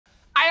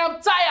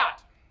am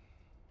tired.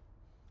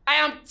 I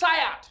am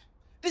tired.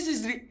 This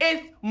is the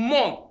 8th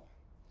month.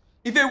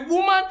 If a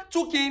woman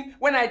took in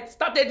when I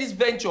started this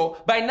venture,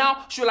 by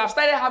now she will have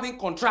started having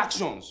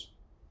contractions.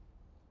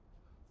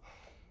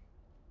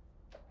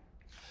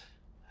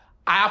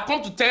 I have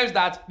come to terms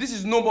that this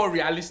is no more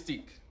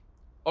realistic.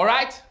 All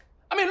right?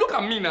 I mean, look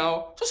at me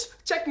now.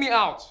 Just check me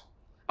out.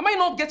 Am I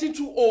not getting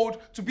too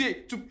old to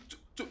be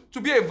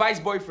a vice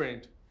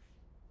boyfriend?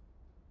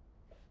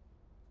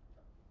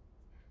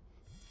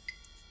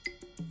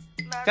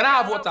 Can I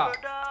have water?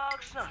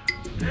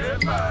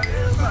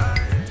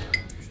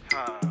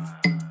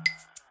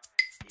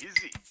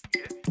 Easy.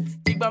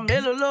 Ìgbà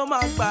mélòó ló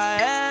máa gbà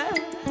ẹ́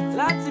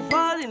láti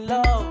fall in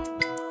love?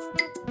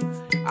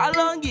 How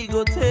long it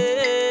go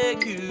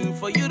take you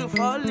for you to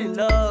fall in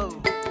love?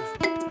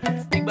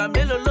 Ìgbà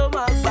mélòó ló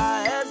máa gbà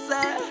ẹ́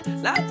sẹ́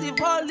láti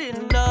fall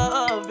in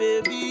love,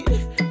 baby?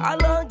 How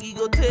long it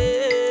go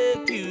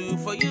take you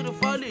for you to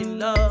fall in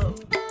love?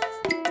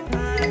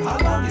 How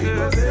long it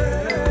go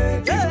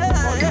take you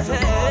for you to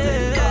fall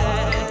in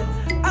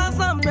love? I'm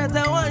some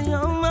better one,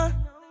 young man.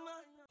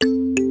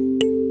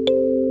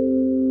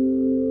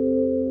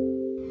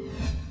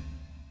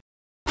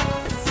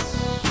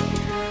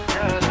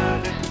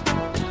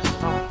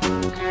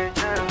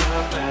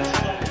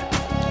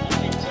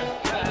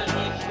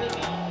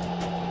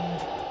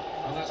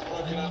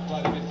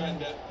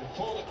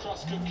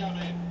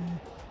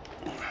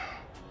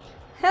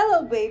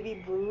 Hello,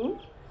 baby boo.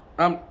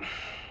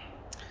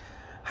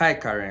 Hi,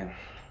 Karen.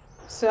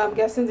 So I'm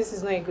guessing this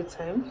is not a good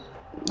time?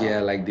 Yeah,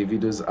 like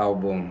Davido's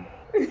album.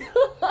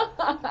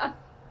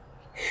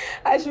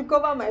 I should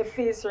cover my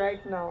face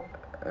right now.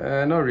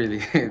 Not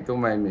really.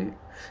 Don't mind me.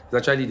 It's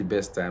actually the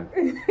best time.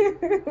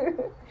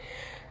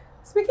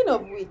 Speaking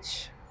of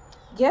which,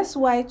 guess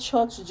why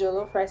church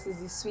jollof rice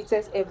is the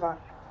sweetest ever?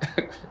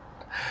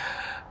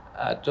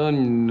 I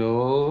don't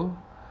know.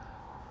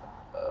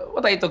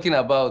 What are you talking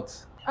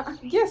about?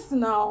 Guess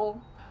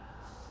now.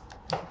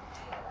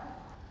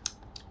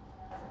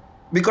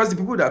 Because the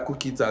people that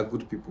cook it are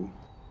good people.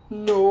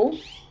 No.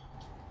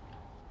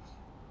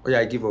 Oh yeah,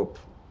 I give up.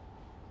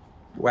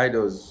 Why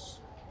does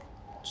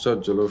short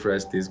jollof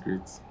rice taste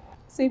great?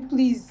 Say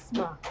please,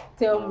 ma.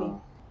 Tell me.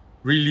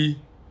 Really?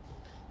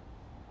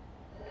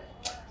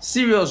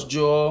 Serious,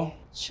 Joe?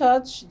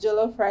 Church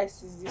jollof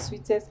rice is the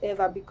sweetest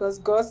ever because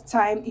God's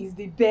time is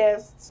the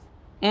best.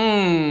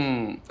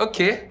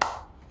 Okay.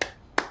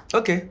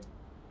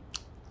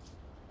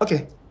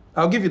 Okay,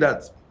 I'll give you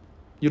that.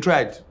 You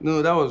tried.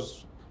 No, that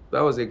was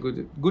a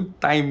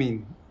good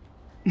timing.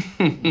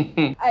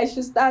 I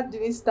should start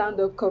doing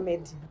stand-up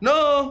comedy.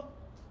 No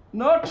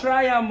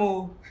try,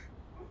 Amo.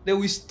 They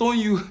will stone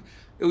you.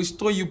 They will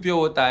stone you pure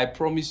water, I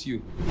promise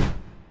you.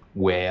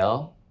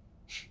 Well,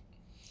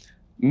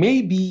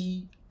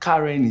 maybe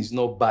Karen is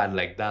not bad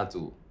like that,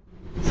 too.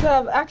 So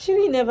I've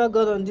actually never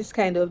gone on this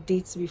kind of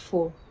dates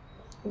before,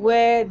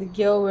 where the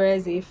girl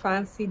wears a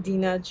fancy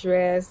dinner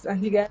dress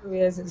and the guy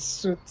wears a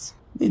suit.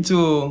 Me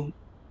too.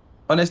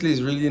 Honestly,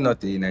 it's really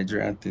not a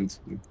Nigerian thing to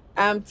do.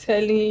 I'm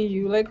telling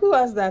you, like, who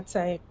has that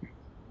time?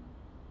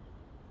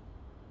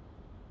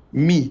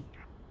 Me?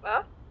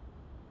 Huh?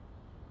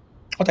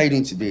 What are you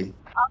doing today?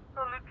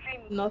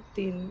 Absolutely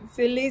nothing. It's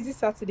a lazy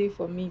Saturday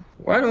for me.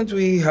 Why don't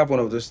we have one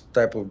of those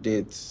type of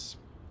dates?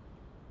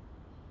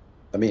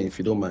 I mean, if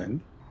you don't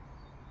mind.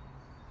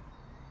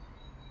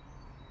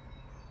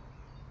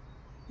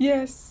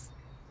 Yes.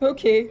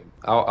 Okay.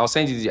 I'll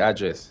send you the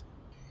address.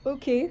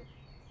 Okay.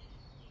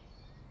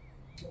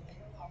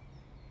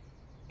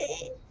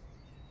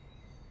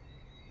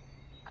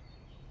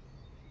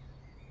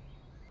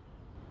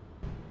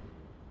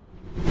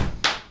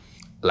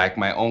 Like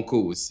my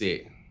uncle would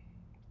say,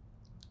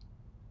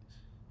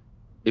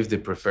 if the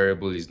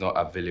preferable is not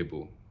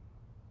available,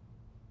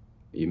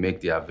 you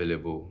make the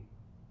available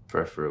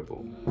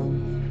preferable.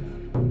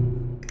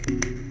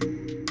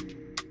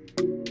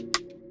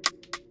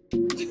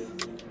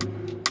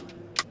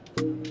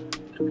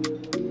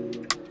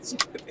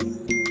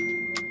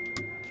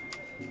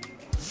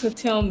 So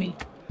tell me,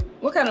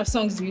 what kind of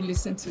songs do you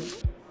listen to?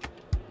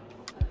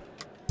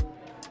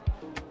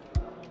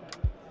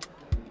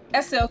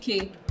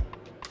 SLK.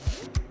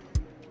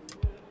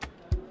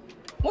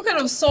 What kind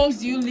of songs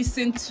do you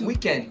listen to?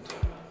 Weekend.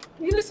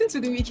 You listen to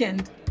The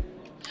Weeknd.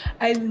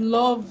 I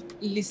love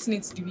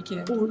listening to The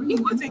Weeknd. Oh,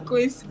 what a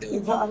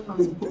coincidence.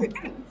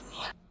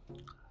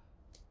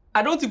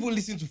 I don't even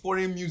listen to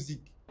foreign music.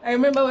 I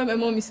remember when my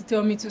mom used to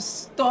tell me to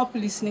stop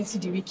listening to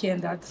The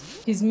Weeknd, that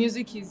his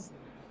music is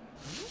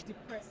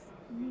depressing.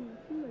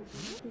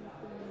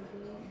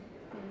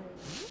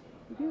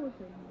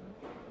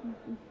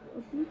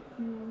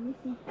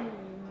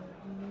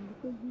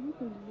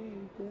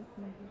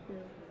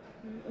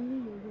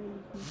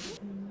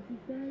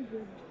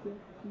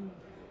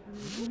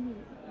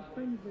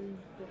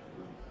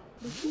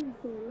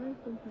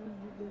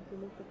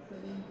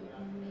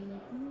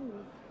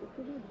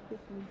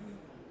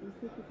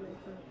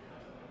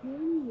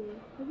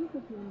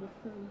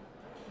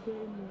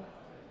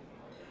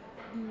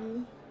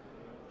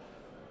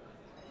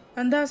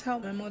 And that's how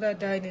my mother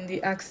died in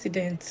the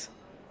accident.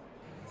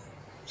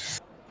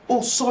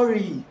 Oh,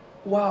 sorry.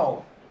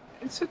 Wow.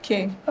 It's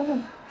okay.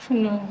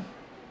 No,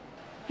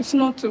 it's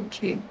not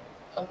okay.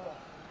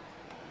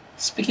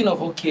 Speaking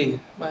of okay,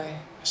 my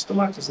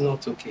stomach is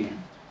not okay.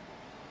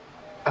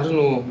 I don't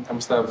know, I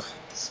must have...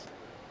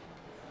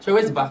 So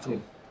where's the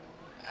bathroom?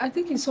 I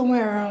think it's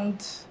somewhere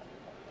around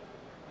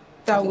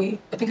that way.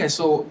 I think I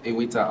saw a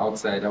waiter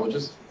outside. I'll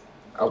just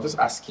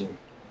ask him.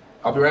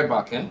 I'll be right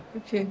back, eh?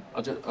 Okay.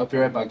 I'll be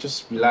right back.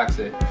 Just relax,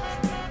 eh?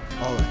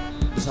 Alright,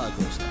 this is how it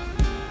goes now.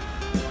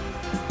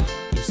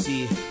 You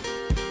see,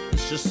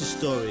 it's just a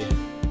story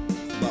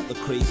about the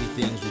crazy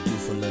things we do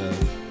for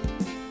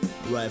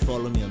love. Right,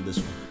 follow me on this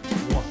one.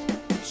 1,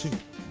 2.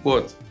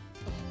 What?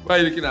 Why are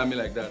you looking at me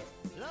like that?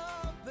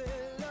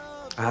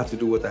 I have to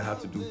do what I have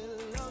to do.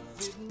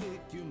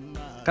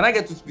 Can I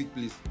get to speak,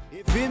 please?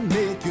 If it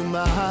make you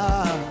mad,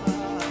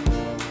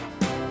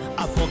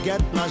 I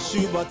forget my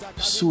shoe, but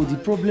So the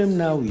problem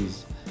now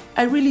is,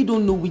 I really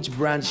don't know which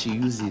brand she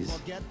uses.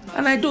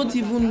 And I don't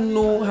even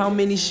know how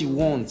many she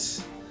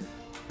wants.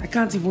 I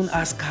can't even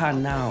ask her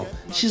now.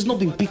 She's not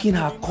been picking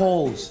her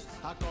calls.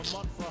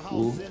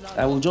 So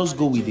I will just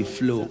go with the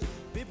flow,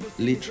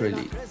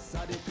 literally.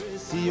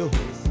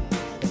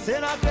 say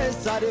na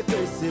grace I dey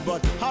crazy,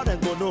 but how them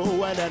go know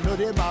when they know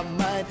they my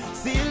mind?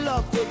 See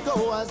love to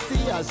go and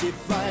see as she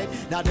find.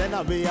 Now then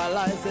I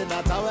realize say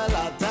not how well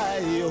I tie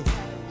you.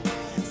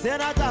 Say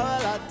not how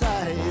well I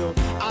tie you.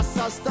 As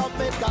I stop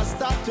it, I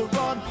start to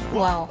run.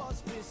 Wow.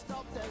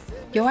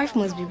 Your wife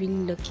must be really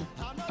lucky.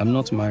 I'm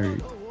not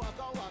married.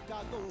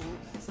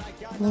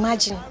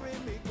 Imagine.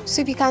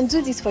 So if you can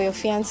do this for your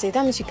fiancé,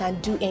 that means you can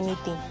do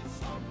anything.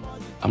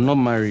 I'm not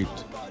married.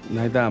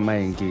 Neither am I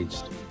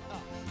engaged.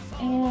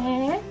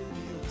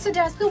 So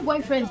there are still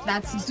boyfriends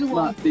that do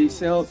all. They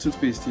sell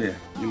toothpaste here.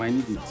 You might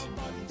need it.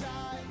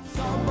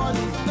 Somebody,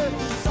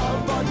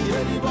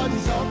 anybody,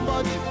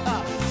 somebody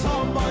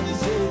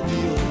save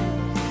you.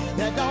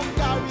 They don't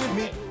carry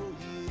me.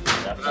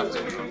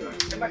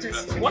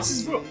 Emergency. What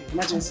is bro?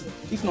 Emergency.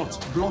 If not,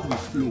 blood will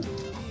flow.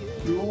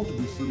 Blood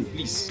will flow,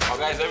 please. Oh,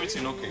 guys,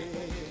 everything okay?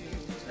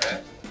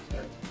 Yeah?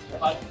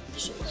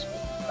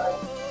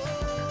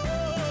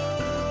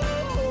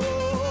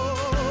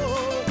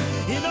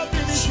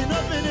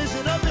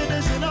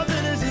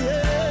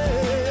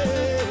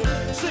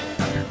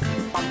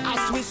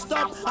 As we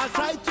stop, I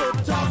try to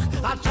talk,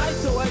 I try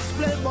to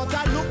explain, but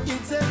I look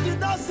insane. You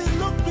know, see,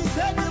 look me,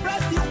 say the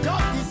rest, you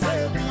talk the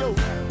same, yo.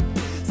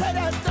 Say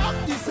they talk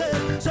the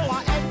same, so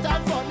I enter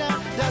for them,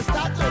 they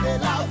start to they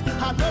laugh,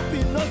 and no be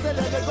no say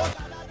they go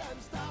gather them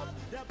stuff,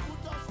 they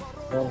put us for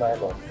road. No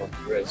nylon for the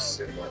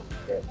rest.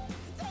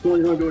 No.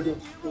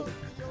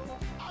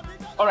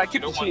 All right,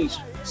 keep the change.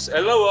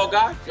 Hello,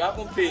 Oga. You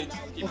haven't paid.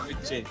 Keep the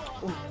change.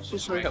 Oh, so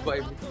sorry about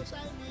everything.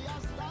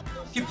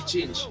 Keep the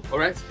change, all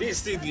right? This is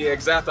still the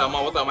exact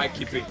amount. What am I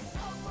keeping?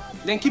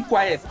 Then keep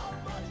quiet.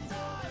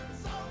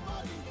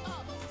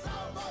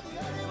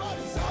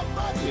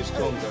 Please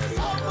come, Daddy.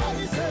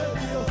 Somebody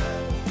save you.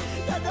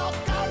 They don't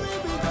carry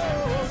me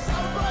though.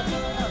 Somebody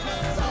die.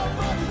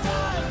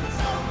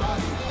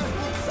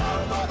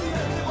 Somebody,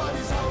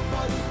 anybody,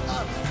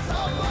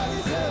 somebody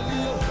save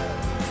you.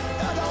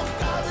 They don't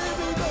carry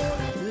me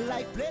though.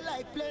 Like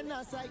play,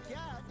 now I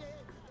can't.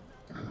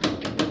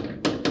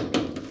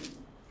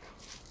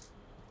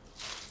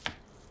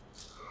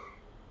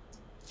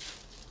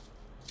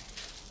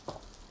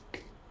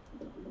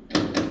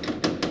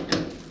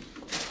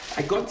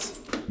 I got...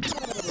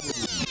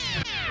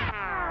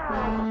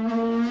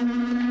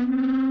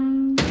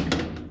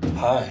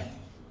 Hi.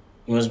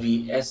 You must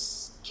be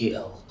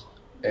SKL.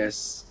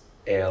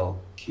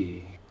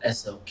 SLK.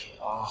 SLK.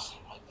 Oh,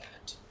 my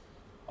bad.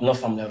 I'm not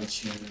familiar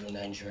with you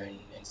Nigerian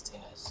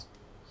entertainers.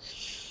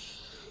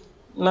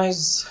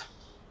 Nice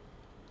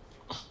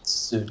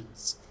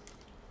suit.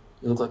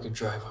 You look like a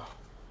driver.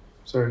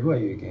 Sorry, who are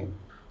you again?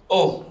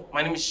 Oh,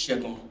 my name is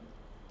Shegun.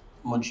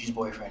 Moji's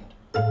boyfriend.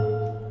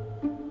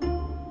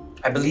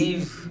 I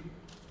believe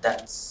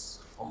that's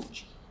for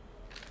Moji.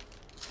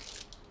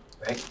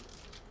 Right?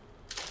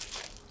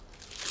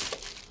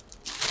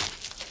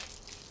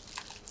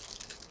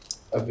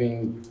 I've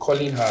been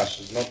calling her.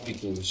 She's not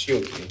picking. Is she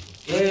okay?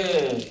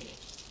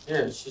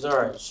 Yeah, she's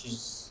alright.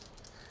 She's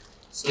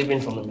sleeping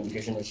from the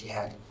medication that she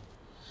had.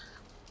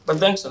 But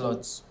thanks a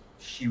lot.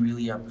 She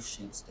really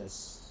appreciates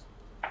this.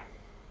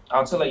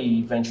 I'll tell her you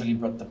eventually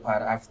brought the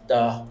part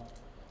after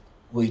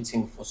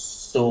waiting for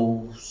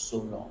so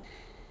long.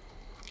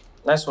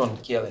 Nice one,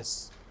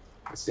 Careless.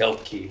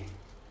 SLK.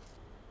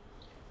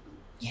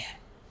 Yeah.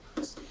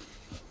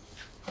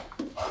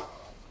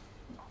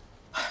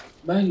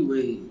 By the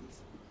way,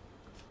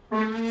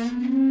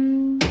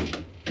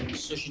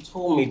 so she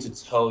told me to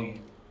tell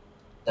you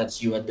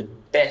that you are the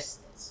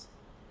best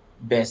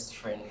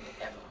friend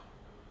ever.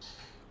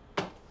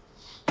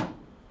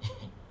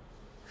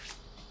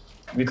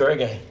 We correct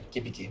guy,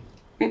 KPK.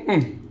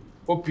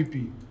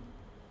 OPP.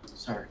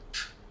 Sorry,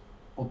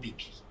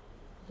 OPP.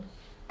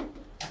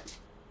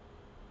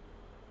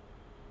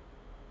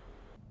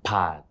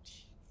 Pad.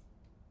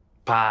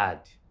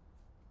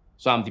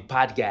 So I'm the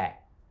bad guy.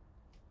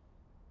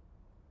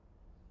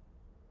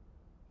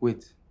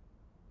 Wait.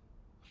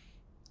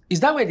 Is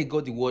that where they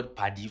got the word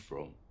paddy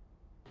from?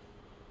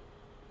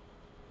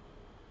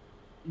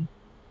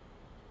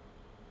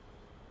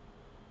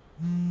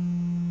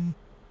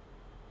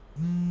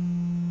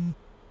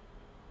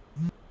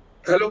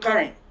 Hello,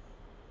 Karen.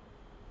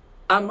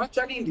 I'm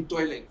actually in the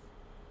toilet.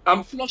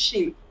 I'm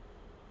flushing.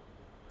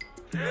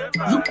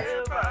 Look.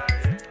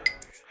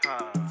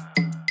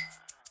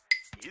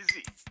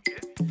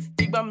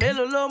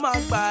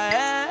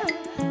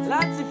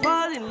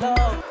 Fall in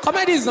love.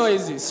 Comedy is not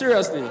easy,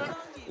 seriously.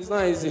 It's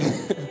not easy.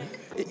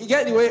 You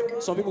get the way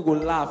some people go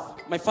laugh.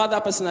 My father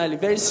personally,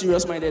 very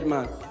serious-minded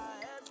man.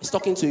 He's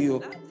talking to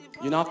you.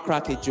 You now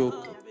crack a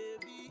joke.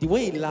 The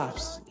way he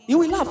laughs. He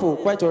will laugh,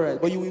 quite all right,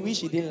 but you will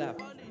wish he didn't laugh.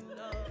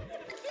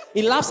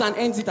 He laughs and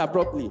ends it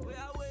abruptly.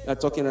 You're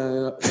talking.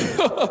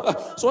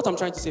 So what I'm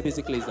trying to say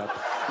basically is that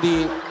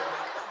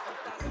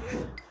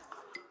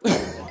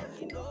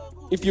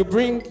if you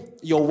bring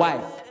your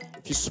wife,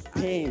 if you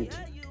spend,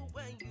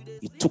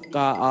 you took her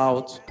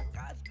out,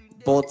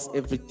 bought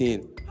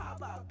everything.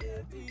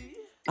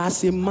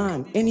 As a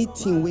man,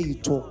 anything where you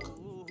talk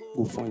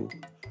will funny.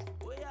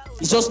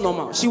 It's just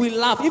normal. She will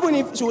laugh, even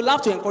if she will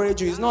laugh to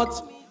encourage you. It's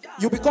not.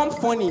 You become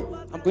funny.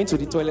 I'm going to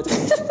the toilet.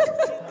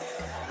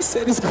 He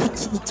said he's going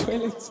to the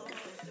toilet.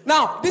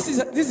 Now, this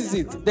is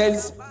it.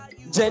 There's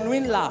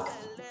genuine laugh.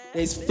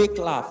 There's fake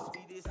laugh.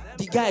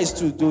 The guys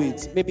to do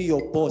it. Maybe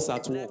your boss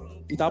at work.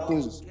 It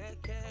happens.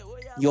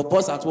 Your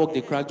boss at work,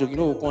 they crack joke. You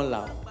know who can't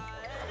laugh.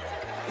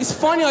 It's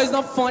funny or it's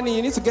not funny.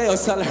 You need to get your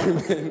salary,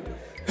 man.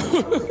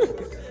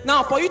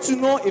 Now, for you to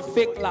know a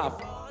fake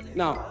laugh,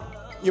 now,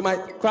 you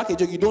might crack a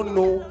joke. You don't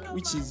know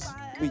which is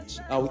which.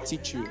 I will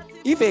teach you.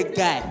 If a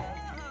guy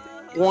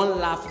won't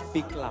laugh,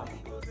 fake laugh,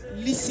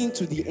 listen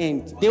to the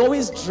end. They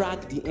always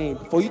drag the end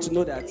for you to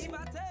know that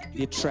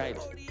they tried.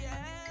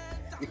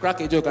 You crack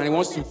a joke and he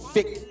wants to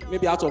fake,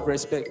 maybe out of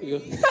respect. You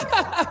go,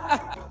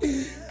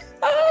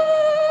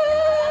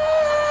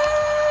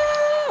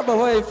 but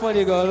what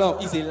funny go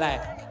along is a lie.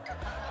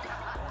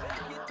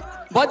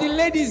 But the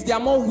ladies, they are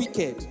more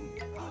wicked.